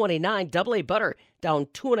 $2.29. Double A butter down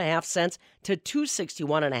 2.5 cents to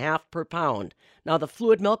 $2.61 1/2 per pound. Now the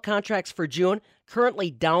fluid milk contracts for June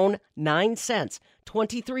currently down 9 cents,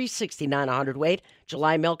 $23.69 a hundredweight.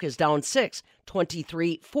 July milk is down 6,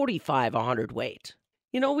 $23.45 a hundredweight.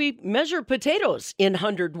 You know, we measure potatoes in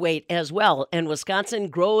hundredweight as well, and Wisconsin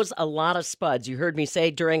grows a lot of spuds. You heard me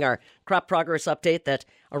say during our crop progress update that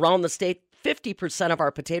around the state, 50% of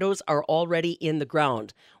our potatoes are already in the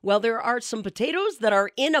ground. Well, there are some potatoes that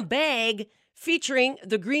are in a bag featuring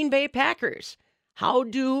the Green Bay Packers. How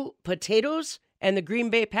do potatoes and the Green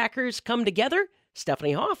Bay Packers come together?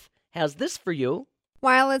 Stephanie Hoff has this for you.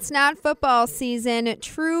 While it's not football season,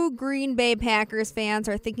 true Green Bay Packers fans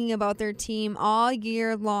are thinking about their team all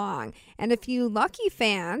year long. And a few lucky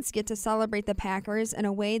fans get to celebrate the Packers in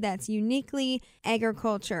a way that's uniquely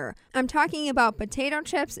agriculture. I'm talking about potato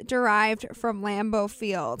chips derived from Lambeau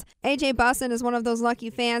Field. AJ Bussin is one of those lucky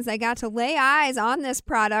fans that got to lay eyes on this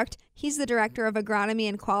product. He's the director of agronomy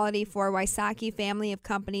and quality for Wysocki family of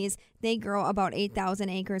companies. They grow about 8,000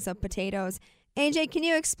 acres of potatoes. AJ, can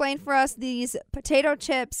you explain for us these potato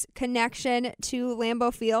chips connection to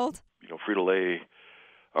Lambeau Field? You know, Frito-Lay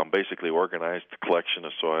basically organized the collection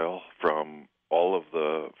of soil from all of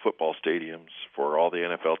the football stadiums for all the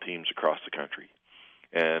NFL teams across the country.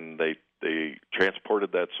 And they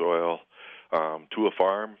transported that soil to a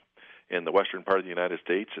farm in the western part of the United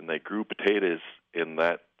States, and they grew potatoes in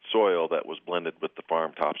that soil that was blended with the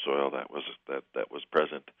farm topsoil that was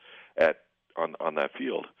present on that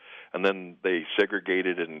field. And then they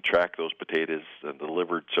segregated and tracked those potatoes and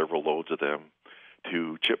delivered several loads of them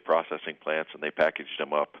to chip processing plants, and they packaged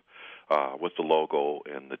them up with the logo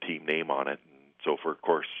and the team name on it. And so, of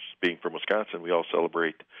course, being from Wisconsin, we all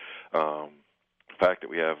celebrate the fact that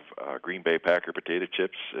we have Green Bay Packer potato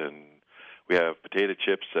chips, and we have potato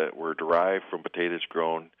chips that were derived from potatoes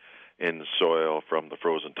grown in the soil from the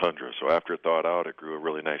frozen tundra. So after it thawed out, it grew a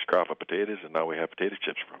really nice crop of potatoes, and now we have potato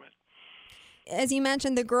chips from it. As you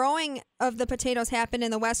mentioned, the growing of the potatoes happened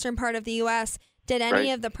in the western part of the U.S. Did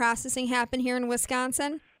any of the processing happen here in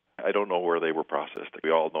Wisconsin? I don't know where they were processed.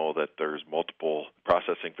 We all know that there's multiple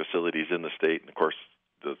processing facilities in the state, and of course,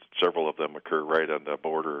 several of them occur right on the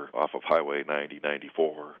border off of Highway 90,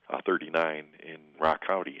 94, 39 in Rock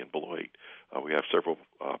County in Beloit. We have several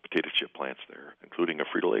potato chip plants there, including a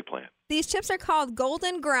Frito-Lay plant. These chips are called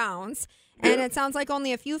Golden Grounds, and it sounds like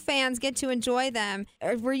only a few fans get to enjoy them.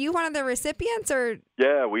 Were you one of the recipients, or?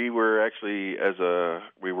 Yeah, we were actually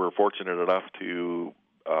we were fortunate enough to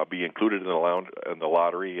be included in the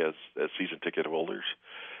lottery as season ticket holders,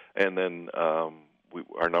 and then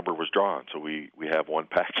our number was drawn, so we have one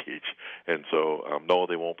package, and so no,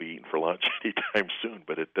 they won't be eaten for lunch anytime soon.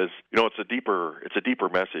 But it does, it's a deeper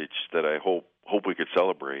message that I hope we could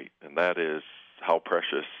celebrate, and that is how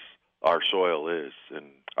precious our soil is. And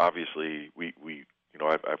obviously,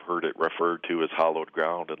 I've heard it referred to as hollowed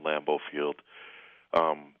ground in Lambeau Field,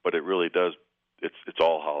 but it really does. It's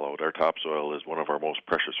all hollowed. Our topsoil is one of our most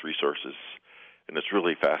precious resources, and it's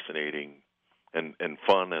really fascinating and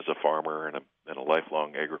fun as a farmer and a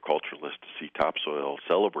lifelong agriculturalist to see topsoil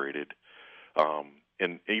celebrated,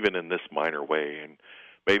 and even in this minor way. And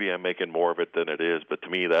maybe I'm making more of it than it is, but to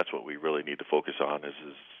me, that's what we really need to focus on is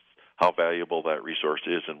how valuable that resource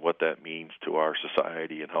is and what that means to our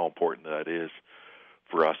society and how important that is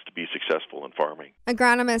for us to be successful in farming.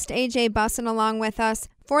 Agronomist AJ Bussin along with us.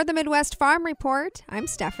 For the Midwest Farm Report, I'm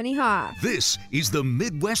Stephanie Hoff. This is the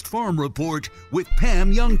Midwest Farm Report with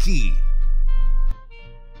Pam Youngkey.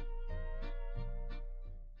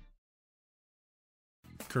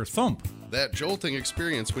 Kerthump. That jolting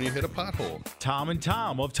experience when you hit a pothole. Tom and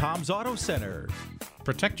Tom of Tom's Auto Center.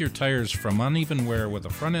 Protect your tires from uneven wear with a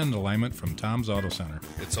front-end alignment from Tom's Auto Center.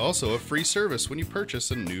 It's also a free service when you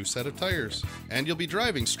purchase a new set of tires. And you'll be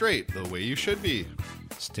driving straight the way you should be.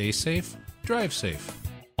 Stay safe, drive safe.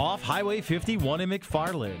 Off Highway 51 in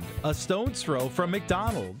McFarland, a stone's throw from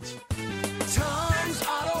McDonald's. Tom's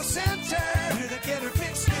Auto Center. We're the get her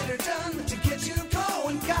fixed, get her done to get you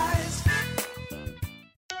going, guys.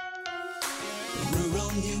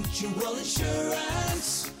 Rural Mutual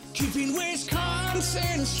Insurance, keeping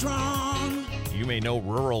Wisconsin strong. You may know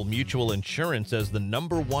Rural Mutual Insurance as the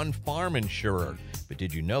 #1 farm insurer. But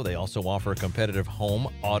did you know they also offer competitive home,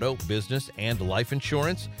 auto, business, and life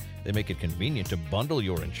insurance? They make it convenient to bundle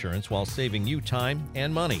your insurance while saving you time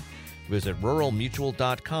and money. Visit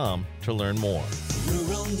ruralmutual.com to learn more.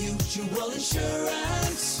 Rural Mutual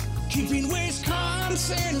Insurance, keeping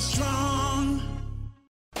Wisconsin strong.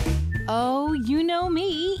 Oh, you know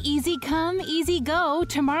me. Easy come, easy go.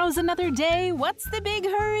 Tomorrow's another day. What's the big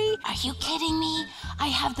hurry? Are you kidding me? I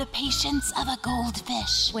have the patience of a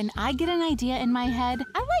goldfish. When I get an idea in my head,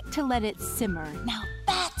 I like to let it simmer. Now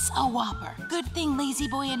that's a whopper. Good thing Lazy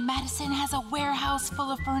Boy in Madison has a warehouse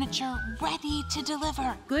full of furniture ready to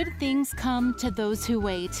deliver. Good things come to those who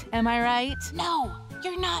wait. Am I right? No,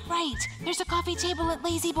 you're not right. There's a coffee table at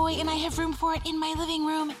Lazy Boy and I have room for it in my living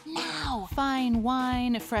room now. Fine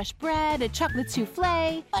wine, fresh bread, a chocolate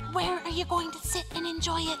souffle. But where are you going to sit and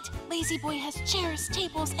enjoy it? Lazy Boy has chairs,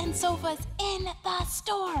 tables, and sofas in the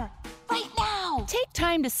store right now. Take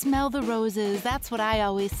time to smell the roses. That's what I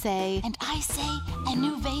always say. And I say a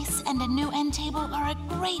new vase and a new end table are a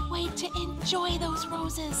great way to enjoy those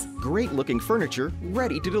roses. Great looking furniture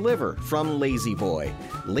ready to deliver from Lazy Boy.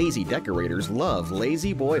 Lazy decorators love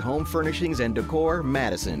Lazy Boy Home Furnishings and Decor,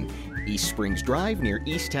 Madison. East Springs Drive near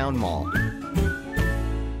Easttown Mall.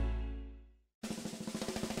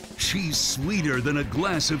 She's sweeter than a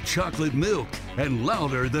glass of chocolate milk and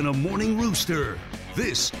louder than a morning rooster.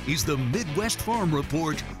 This is the Midwest Farm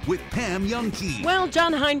Report with Pam Youngkey. Well,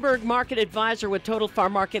 John Heinberg, market advisor with Total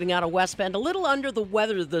Farm Marketing out of West Bend, a little under the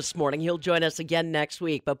weather this morning. He'll join us again next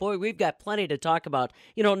week. But boy, we've got plenty to talk about.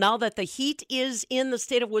 You know, now that the heat is in the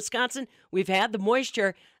state of Wisconsin, we've had the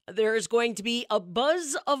moisture. There is going to be a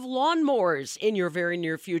buzz of lawnmowers in your very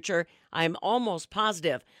near future. I'm almost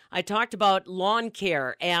positive. I talked about lawn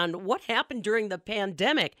care and what happened during the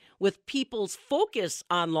pandemic with people's focus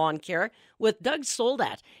on lawn care with Doug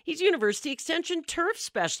Soldat. He's University Extension turf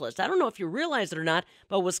specialist. I don't know if you realize it or not,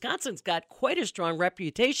 but Wisconsin's got quite a strong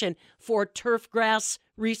reputation for turf grass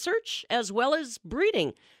research as well as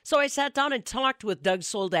breeding. So I sat down and talked with Doug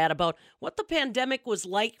Soldat about what the pandemic was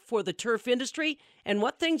like for the turf industry and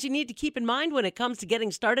what things you need to keep in mind when it comes to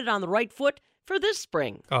getting started on the right foot for this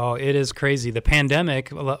spring. Oh, it is crazy. The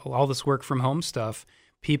pandemic, all this work from home stuff,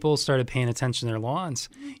 people started paying attention to their lawns.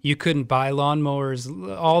 You couldn't buy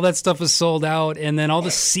lawnmowers. All that stuff was sold out, and then all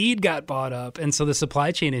the seed got bought up. And so the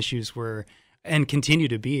supply chain issues were and continue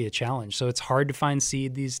to be a challenge. So it's hard to find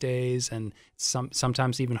seed these days, and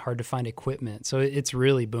sometimes even hard to find equipment. So it's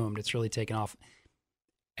really boomed. It's really taken off.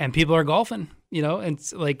 And people are golfing, you know, and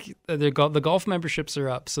it's like the golf memberships are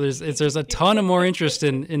up. So there's a ton of more interest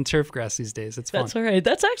in turf grass these days. It's fun. That's all right.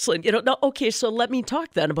 That's excellent. You know, no, okay, so let me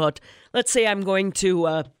talk then about, let's say I'm going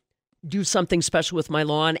to do something special with my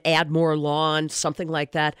lawn, add more lawn, something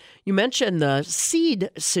like that. You mentioned the seed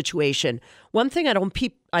situation. One thing I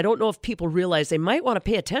don't know if people realize, they might want to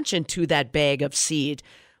pay attention to that bag of seed.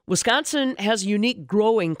 Wisconsin has a unique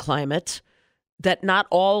growing climate that not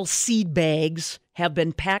all seed bags have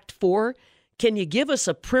been packed for. Can you give us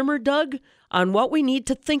a primer, Doug, on what we need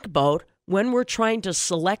to think about when we're trying to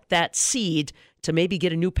select that seed to maybe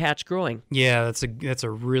get a new patch growing? Yeah, that's a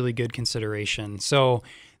really good consideration. So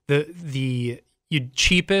the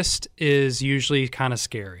cheapest is usually kind of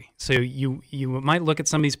scary. So you might look at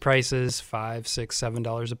some of these prices, $5, $6,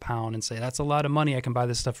 $7 a pound, and say, that's a lot of money. I can buy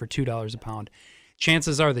this stuff for $2 a pound.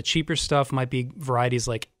 Chances are the cheaper stuff might be varieties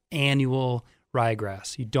like annual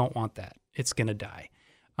ryegrass. You don't want that. It's going to die.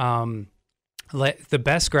 The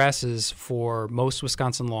best grasses for most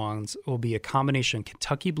Wisconsin lawns will be a combination of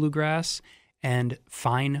Kentucky bluegrass and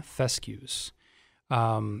fine fescues.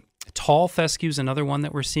 Tall fescue is another one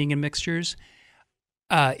that we're seeing in mixtures.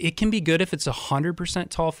 It can be good if it's 100%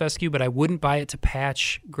 tall fescue, but I wouldn't buy it to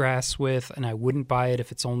patch grass with, and I wouldn't buy it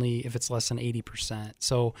if it's less than 80%.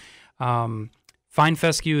 So fine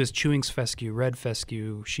fescue is Chewing's fescue, red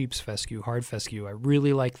fescue, sheep's fescue, hard fescue. I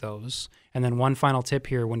really like those. And then one final tip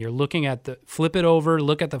here, when you're looking at flip it over,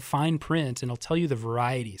 look at the fine print, and it'll tell you the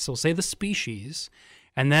variety. So say the species,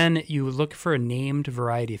 and then you look for a named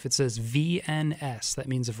variety. If it says VNS, that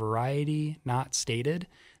means a variety not stated.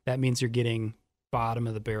 That means you're getting bottom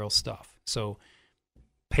of the barrel stuff. So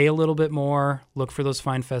pay a little bit more, look for those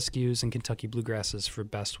fine fescues and Kentucky bluegrasses for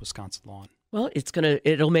best Wisconsin lawn. Well,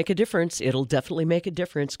 it'll make a difference. It'll definitely make a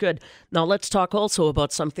difference. Good. Now let's talk also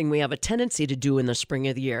about something we have a tendency to do in the spring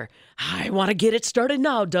of the year. I want to get it started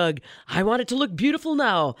now, Doug. I want it to look beautiful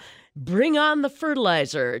now. Bring on the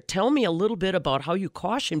fertilizer. Tell me a little bit about how you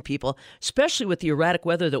caution people, especially with the erratic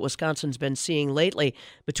weather that Wisconsin's been seeing lately,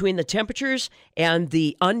 between the temperatures and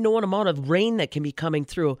the unknown amount of rain that can be coming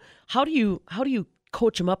through. How do you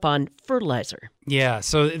coach them up on fertilizer. Yeah,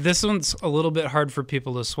 so this one's a little bit hard for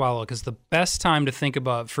people to swallow because the best time to think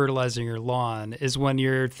about fertilizing your lawn is when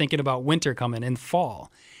you're thinking about winter coming in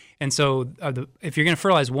fall. And so if you're going to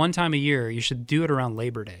fertilize one time a year, you should do it around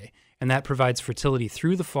Labor Day. And that provides fertility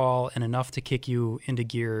through the fall and enough to kick you into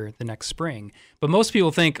gear the next spring. But most people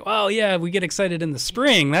think, oh, yeah, we get excited in the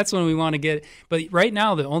spring. That's when we want to get. But right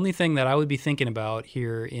now, the only thing that I would be thinking about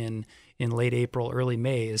here in late April, early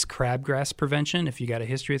May is crabgrass prevention. If you got a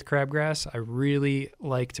history with crabgrass, I really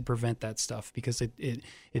like to prevent that stuff because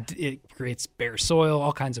it creates bare soil,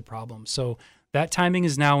 all kinds of problems. So that timing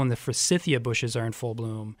is now when the forsythia bushes are in full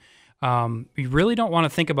bloom. You really don't want to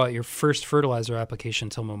think about your first fertilizer application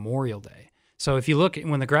until Memorial Day. So if you look,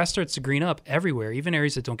 when the grass starts to green up everywhere, even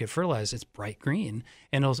areas that don't get fertilized, it's bright green,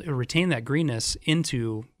 and it'll retain that greenness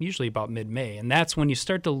into usually about mid-May. And that's when you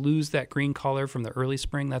start to lose that green color from the early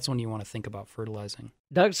spring. That's when you want to think about fertilizing.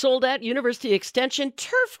 Doug Soldat, University Extension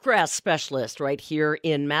turf grass specialist right here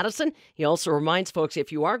in Madison. He also reminds folks,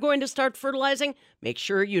 if you are going to start fertilizing, make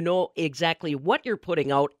sure you know exactly what you're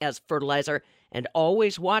putting out as fertilizer and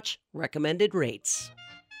always watch recommended rates.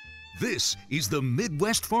 This is the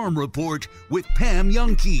Midwest Farm Report with Pam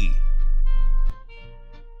Jahnke.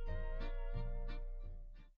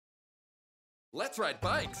 Let's ride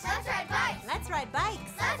bikes. Let's ride bikes. Let's ride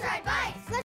bikes. Let's ride bikes.